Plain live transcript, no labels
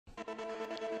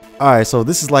All right, so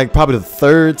this is like probably the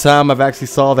third time I've actually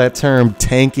saw that term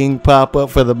tanking pop up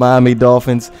for the Miami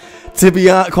Dolphins. To be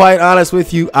quite honest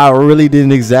with you, I really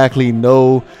didn't exactly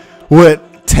know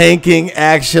what tanking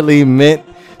actually meant.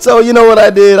 So you know what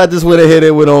I did? I just went ahead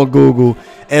and went on Google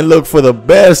and looked for the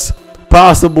best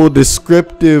possible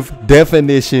descriptive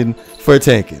definition for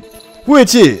tanking,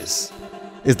 which is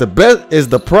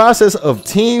the process of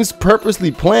teams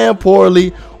purposely playing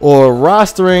poorly or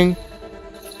rostering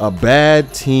a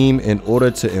bad team in order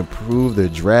to improve their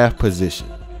draft position.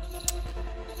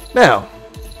 Now,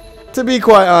 to be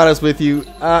quite honest with you,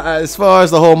 as far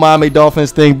as the whole Miami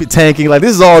Dolphins thing, tanking, like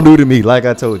this is all new to me, like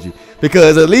I told you.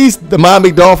 Because at least the Miami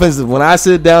Dolphins, when I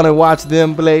sit down and watch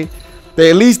them play,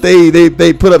 they at least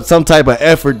they put up some type of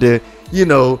effort to, you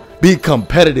know, be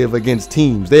competitive against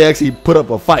teams. They actually put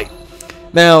up a fight.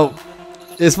 Now,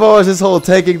 as far as this whole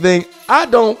tanking thing, I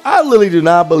really do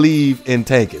not believe in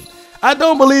tanking. I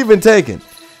don't believe in tanking.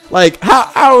 Like,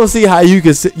 I don't see how you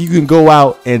can go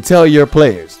out and tell your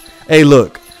players, hey,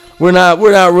 look, we're not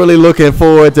really looking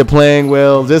forward to playing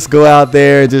well. Just go out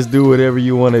there and just do whatever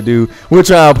you want to do. We're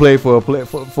trying to play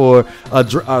for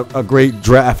a great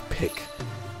draft pick.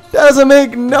 That doesn't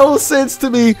make no sense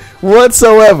to me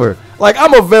whatsoever. Like,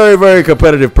 I'm a very, very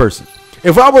competitive person.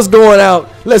 If I was going out,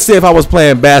 let's say if I was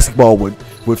playing basketball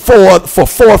with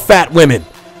four fat women,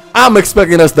 I'm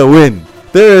expecting us to win.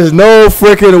 There is no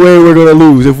freaking way we're going to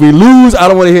lose. If we lose, I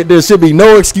don't want to hear, there should be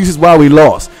no excuses why we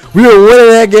lost. We were winning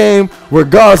that game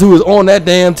regardless who was on that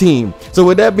damn team. So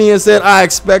with that being said, I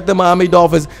expect the Miami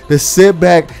Dolphins to sit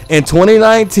back in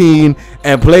 2019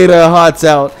 and play their hearts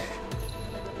out.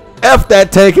 F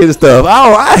that tanking stuff.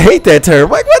 I hate that term.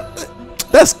 Like, what?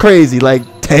 That's crazy. Like,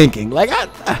 tanking. Like,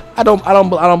 I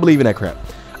don't believe in that crap.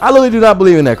 I really do not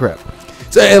believe in that crap.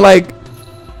 So, and like,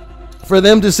 for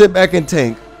them to sit back and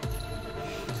tank,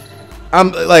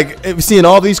 I'm like seeing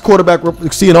all these quarterback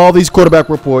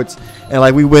reports, and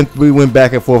like we went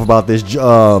back and forth about this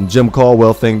Jim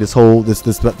Caldwell thing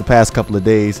the past couple of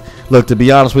days. Look, to be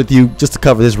honest with you, just to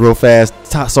cover this real fast,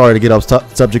 sorry to get off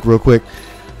subject real quick.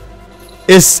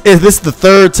 This is the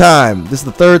third time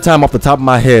off the top of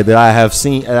my head that I have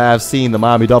seen the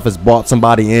Miami Dolphins brought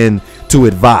somebody in to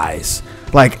advise.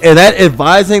 Like, and that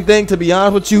advising thing, to be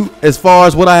honest with you, as far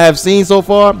as what I have seen so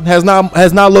far, has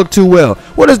not looked too well.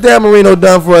 What has Dan Marino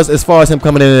done for us as far as him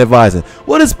coming in and advising?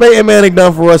 What has Peyton Manning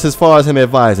done for us as far as him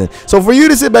advising? So for you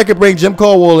to sit back and bring Jim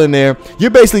Caldwell in there,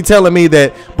 you're basically telling me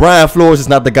that Brian Flores is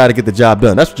not the guy to get the job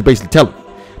done. That's what you're basically telling me.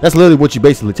 That's literally what you're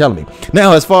basically telling me.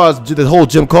 Now, as far as the whole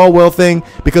Jim Caldwell thing,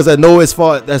 because I know as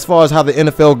far as how the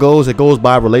NFL goes, it goes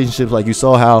by relationships. Like you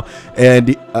saw how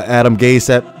Adam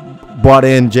Gase brought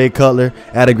in Jay Cutler,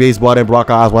 Adam Gase brought in Brock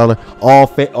Osweiler, all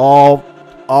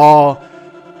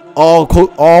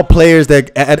players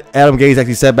that Adam Gase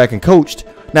actually sat back and coached.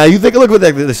 Now you look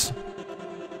at this.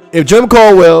 If Jim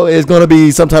Caldwell is going to be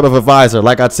some type of advisor,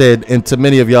 like I said, and to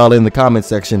many of y'all in the comment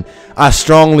section, I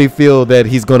strongly feel that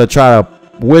he's going to try to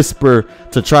whisper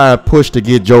to try and push to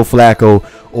get Joe Flacco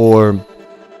or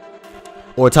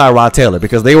Tyrod Taylor,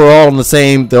 because they were all on the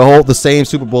same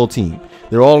Super Bowl team.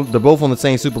 They're both on the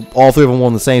same all three of them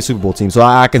on the same Super Bowl team. So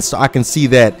I can see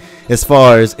that as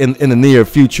far as in the near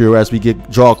future as we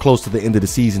draw close to the end of the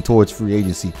season towards free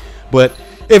agency. But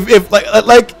if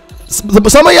like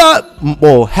some of y'all,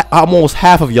 well, almost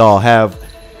half of y'all have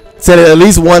said it at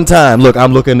least one time. Look,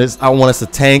 I'm looking at this. I want us to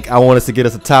tank. I want us to get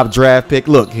us a top draft pick.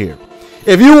 Look here.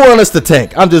 If you want us to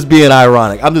tank, I'm just being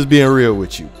ironic. I'm just being real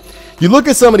with you. You look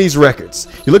at some of these records.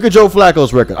 You look at Joe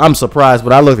Flacco's record. I'm surprised,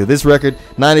 but I looked at this record,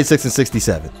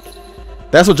 96-67.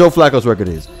 That's what Joe Flacco's record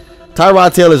is.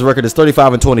 Tyrod Taylor's record is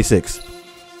 35-26.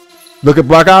 Look at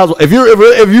Brock Osweiler.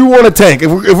 If you want to tank, if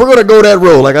we're gonna go that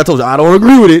road, like I told you, I don't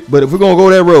agree with it, but if we're gonna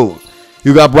go that road,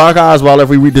 you got Brock Osweiler. If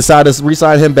we decide to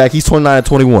re-sign him back, he's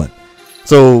 29-21.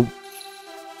 So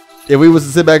if we was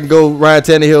to sit back and go Ryan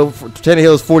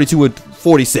Tannehill is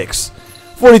 42-46.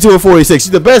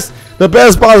 42-46. The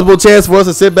best possible chance for us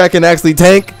to sit back and actually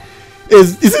tank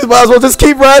is you might as well just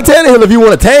keep Ryan Tannehill if you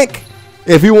want to tank.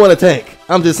 If you want to tank,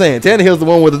 I'm just saying Tannehill's the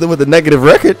one with the negative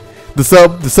record, the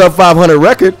sub 500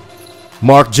 record.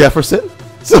 Mark Jefferson.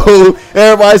 So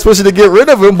everybody's pushing to get rid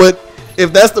of him, but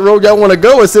if that's the road y'all want to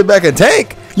go and sit back and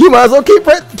tank, you might as well keep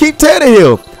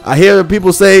Tannehill. I hear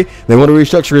people say they want to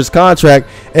restructure his contract.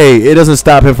 Hey, it doesn't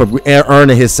stop him from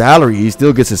earning his salary. He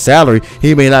still gets his salary.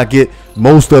 He may not get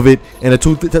most of it in the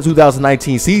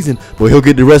 2019 season, but he'll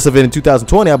get the rest of it in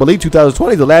 2020. I believe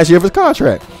 2020 is the last year of his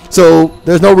contract. So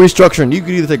there's no restructuring. You can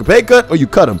either take a pay cut or you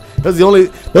cut him. That's the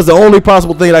only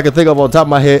possible thing I can think of on top of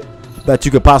my head that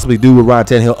you could possibly do with Ryan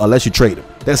Tannehill, unless you trade him.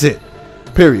 That's it.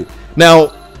 Period.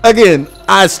 Now, again,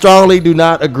 I strongly do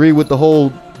not agree with the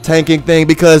whole tanking thing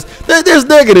because there's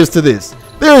negatives to this.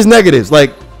 There is negatives.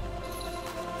 Like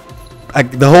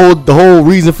the whole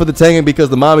reason for the tanking because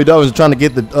the Miami Dolphins are trying to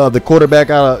get the quarterback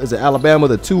out of, is it Alabama,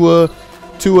 the Tua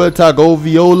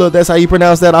Tagovailoa. That's how you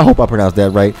pronounce that. I hope I pronounced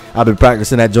that right. I've been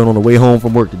practicing that joint on the way home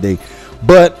from work today.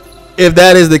 But if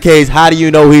that is the case, how do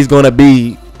you know he's going to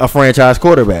be a franchise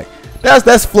quarterback?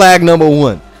 That's flag number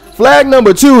one. Flag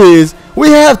number two is we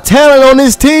have talent on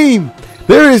this team.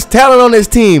 There is talent on this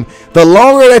team. The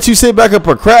longer that you sit back and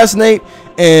procrastinate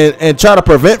and try to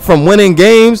prevent from winning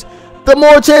games, the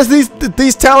more chance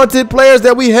these talented players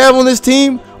that we have on this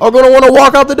team are going to want to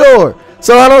walk out the door.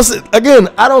 So I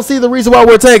don't see the reason why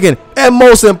we're taking. And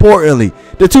most importantly,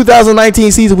 the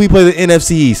 2019 season we play the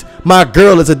NFC East. My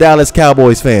girl is a Dallas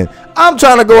Cowboys fan. I'm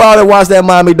trying to go out and watch that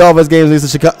Miami Dolphins game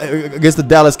against the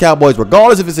Dallas Cowboys,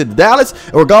 regardless if it's in Dallas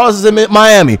or regardless if it's in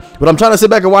Miami. But I'm trying to sit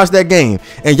back and watch that game.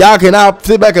 And y'all can now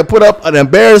sit back and put up an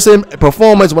embarrassing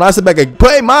performance when I sit back and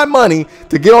pay my money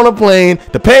to get on a plane,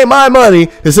 to pay my money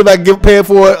to sit back and pay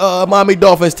for a Miami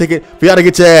Dolphins ticket for y'all to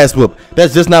get your ass whooped.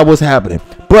 That's just not what's happening.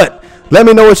 But let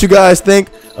me know what you guys think.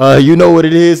 You know what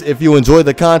it is. If you enjoy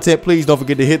the content, please don't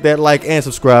forget to hit that like and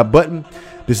subscribe button.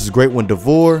 This is GreatOne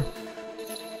DeVore.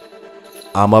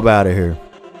 I'm up out of here.